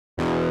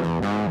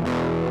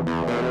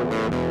Hey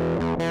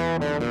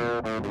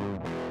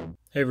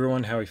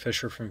everyone, Howie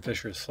Fisher from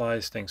Fisher's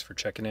Flies. Thanks for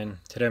checking in.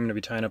 Today I'm going to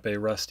be tying up a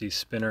rusty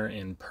spinner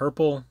in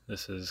purple.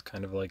 This is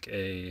kind of like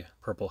a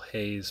purple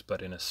haze,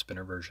 but in a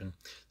spinner version.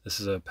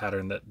 This is a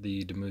pattern that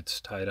the Demuths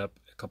tied up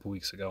a couple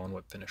weeks ago on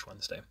Whip Finish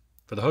Wednesday.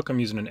 For the hook, I'm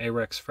using an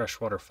Ahrex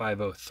Freshwater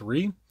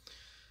 503.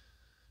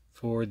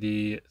 For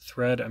the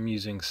thread, I'm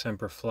using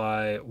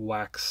SemperFli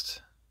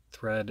waxed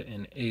thread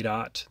in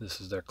ADOT. This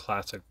is their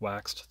classic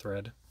waxed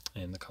thread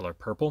in the color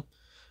purple.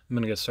 I'm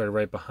going to get started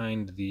right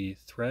behind the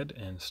thread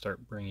and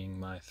start bringing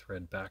my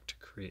thread back to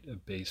create a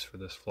base for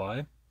this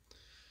fly.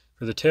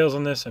 For the tails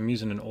on this, I'm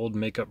using an old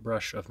makeup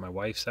brush of my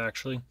wife's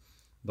actually,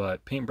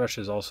 but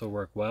paintbrushes also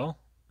work well.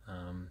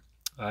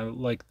 I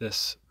like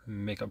this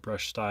makeup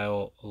brush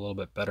style a little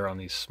bit better on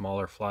these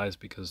smaller flies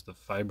because the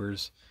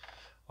fibers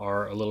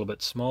are a little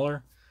bit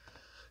smaller,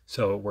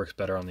 so it works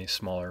better on these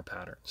smaller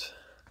patterns.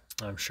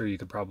 I'm sure you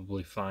could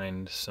probably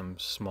find some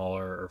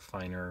smaller or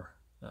finer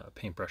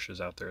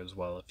paintbrushes out there as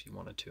well if you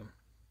wanted to.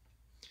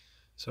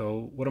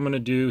 So what I'm going to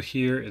do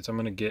here is I'm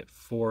going to get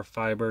 4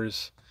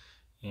 fibers,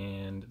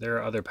 and there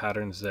are other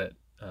patterns that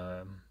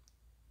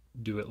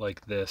do it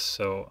like this.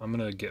 So I'm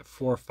going to get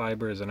 4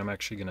 fibers, and I'm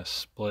actually going to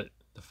split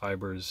the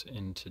fibers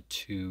into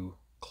 2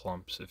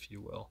 clumps, if you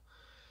will.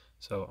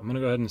 So I'm going to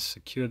go ahead and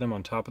secure them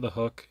on top of the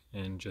hook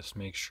and just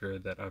make sure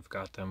that I've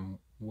got them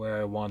where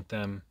I want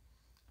them,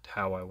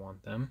 how I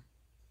want them.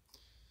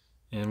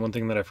 And one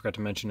thing that I forgot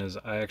to mention is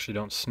I actually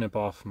don't snip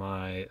off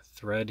my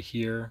thread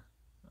here,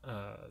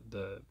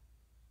 the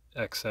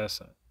excess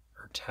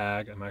or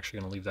tag. I'm actually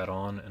going to leave that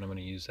on, and I'm going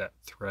to use that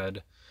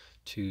thread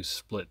to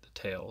split the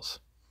tails.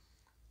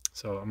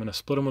 So I'm going to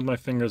split them with my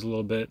fingers a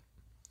little bit.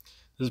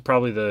 This is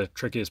probably the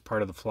trickiest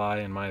part of the fly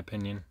in my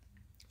opinion.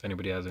 If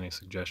anybody has any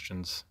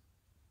suggestions,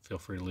 feel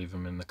free to leave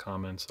them in the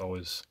comments.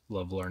 Always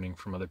love learning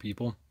from other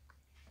people.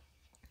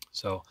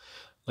 So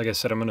like I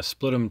said, I'm going to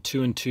split them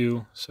 2 and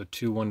 2, so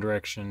 2 one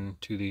direction,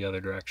 2 the other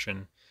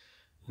direction.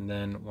 And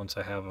then once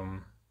I have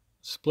them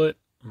split,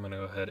 I'm going to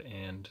go ahead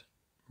and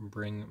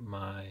bring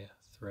my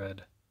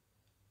thread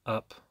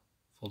up,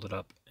 fold it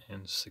up,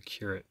 and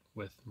secure it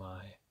with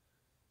my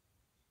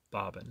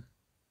bobbin.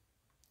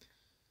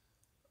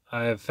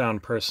 I have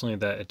found personally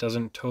that it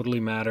doesn't totally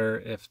matter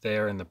if they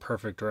are in the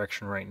perfect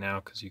direction right now,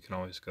 because you can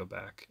always go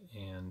back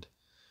and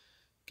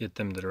get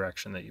them the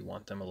direction that you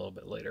want them a little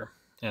bit later.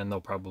 And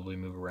they'll probably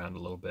move around a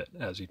little bit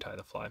as you tie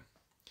the fly.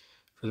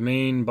 For the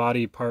main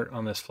body part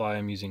on this fly,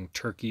 I'm using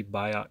turkey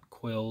Biot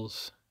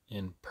quills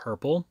in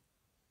purple.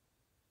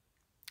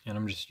 And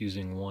I'm just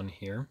using one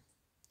here.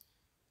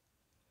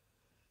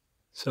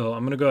 So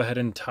I'm going to go ahead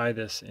and tie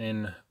this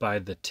in by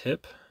the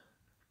tip.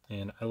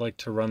 And I like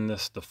to run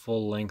this the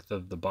full length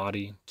of the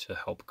body to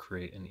help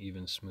create an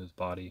even, smooth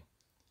body.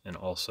 And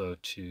also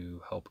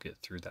to help get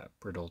through that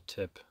brittle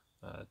tip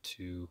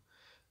to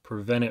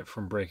prevent it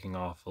from breaking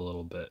off a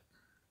little bit.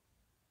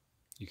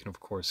 You can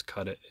of course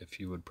cut it if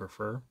you would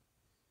prefer,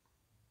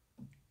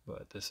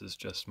 but this is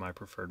just my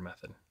preferred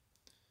method.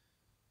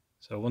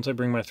 So once I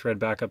bring my thread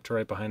back up to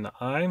right behind the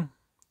eye, I'm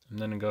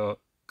then going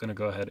to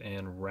go ahead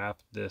and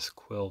wrap this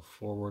quill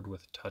forward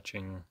with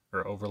touching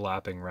or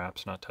overlapping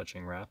wraps, not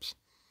touching wraps.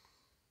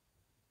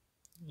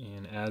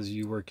 And as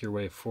you work your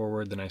way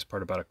forward, the nice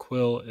part about a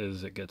quill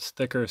is it gets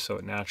thicker, so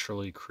it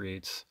naturally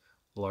creates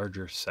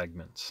larger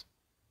segments.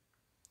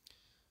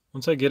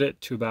 Once I get it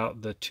to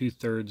about the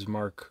 2/3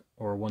 mark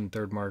or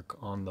 1/3 mark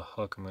on the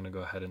hook, I'm going to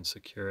go ahead and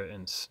secure it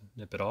and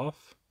snip it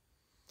off.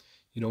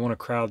 You don't want to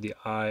crowd the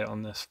eye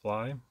on this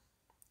fly.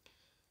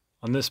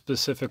 On this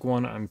specific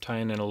one, I'm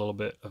tying in a little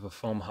bit of a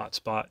foam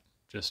hotspot,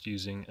 just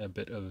using a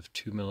bit of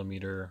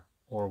 2mm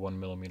or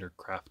 1mm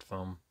craft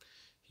foam.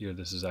 Here,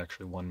 this is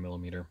actually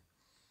 1mm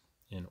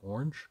in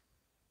orange.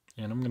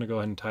 And I'm going to go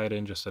ahead and tie it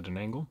in just at an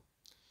angle.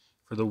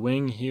 For the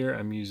wing here,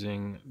 I'm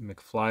using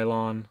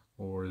McFlylon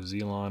or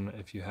Xylon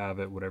if you have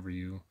it, whatever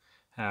you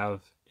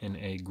have, in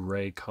a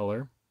gray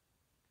color.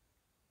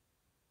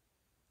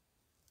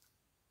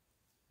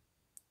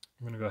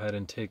 I'm going to go ahead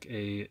and take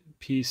a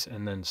piece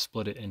and then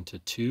split it into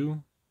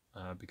 2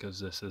 because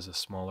this is a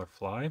smaller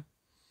fly. And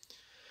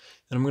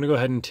I'm going to go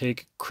ahead and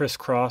take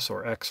crisscross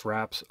or X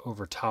wraps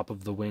over top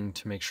of the wing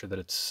to make sure that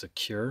it's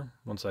secure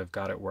once I've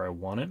got it where I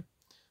want it.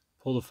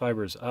 Pull the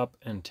fibers up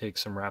and take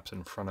some wraps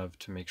in front of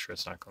to make sure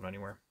it's not going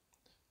anywhere.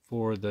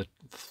 For the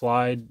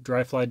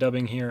dry fly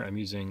dubbing here, I'm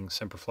using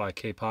SemperFli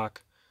Kapok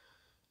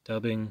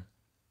dubbing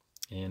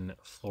in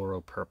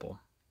Flouro purple.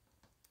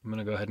 I'm going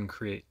to go ahead and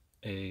create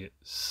a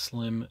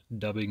slim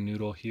dubbing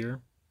noodle here.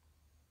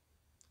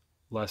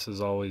 Less is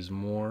always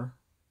more,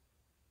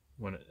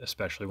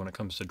 especially when it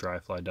comes to dry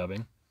fly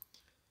dubbing.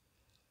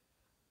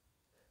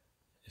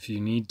 If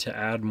you need to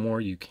add more,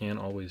 you can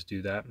always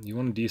do that. You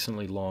want a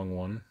decently long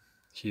one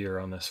here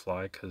on this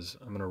fly because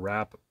I'm going to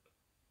wrap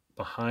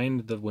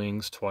behind the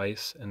wings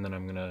twice, and then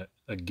I'm going to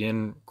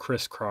again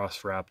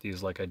crisscross wrap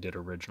these like I did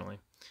originally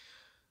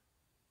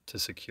to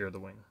secure the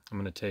wing. I'm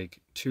going to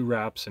take 2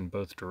 wraps in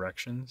both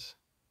directions,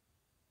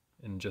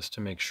 and just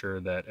to make sure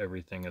that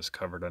everything is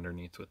covered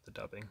underneath with the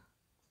dubbing.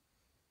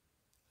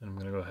 And I'm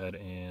going to go ahead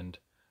and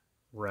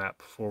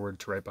wrap forward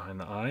to right behind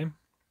the eye.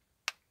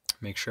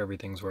 Make sure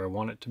everything's where I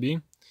want it to be.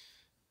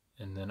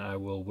 And then I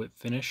will whip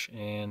finish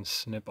and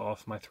snip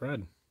off my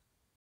thread.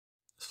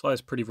 This fly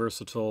is pretty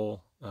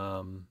versatile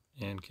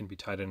and can be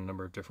tied in a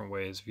number of different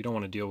ways. If you don't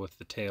want to deal with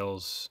the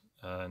tails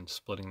and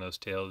splitting those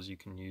tails, you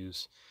can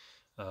use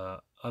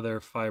other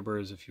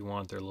fibers if you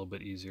want. They're a little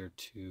bit easier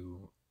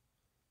to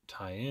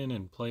tie in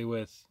and play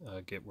with,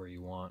 get where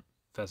you want.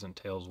 Pheasant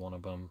tail is one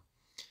of them.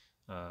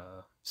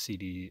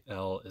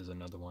 CDL is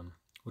another one.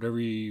 Whatever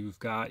you've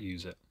got,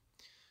 use it.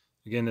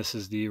 Again, this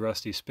is the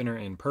rusty spinner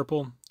in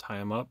purple. Tie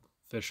them up,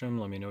 fish them,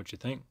 let me know what you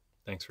think.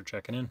 Thanks for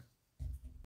checking in.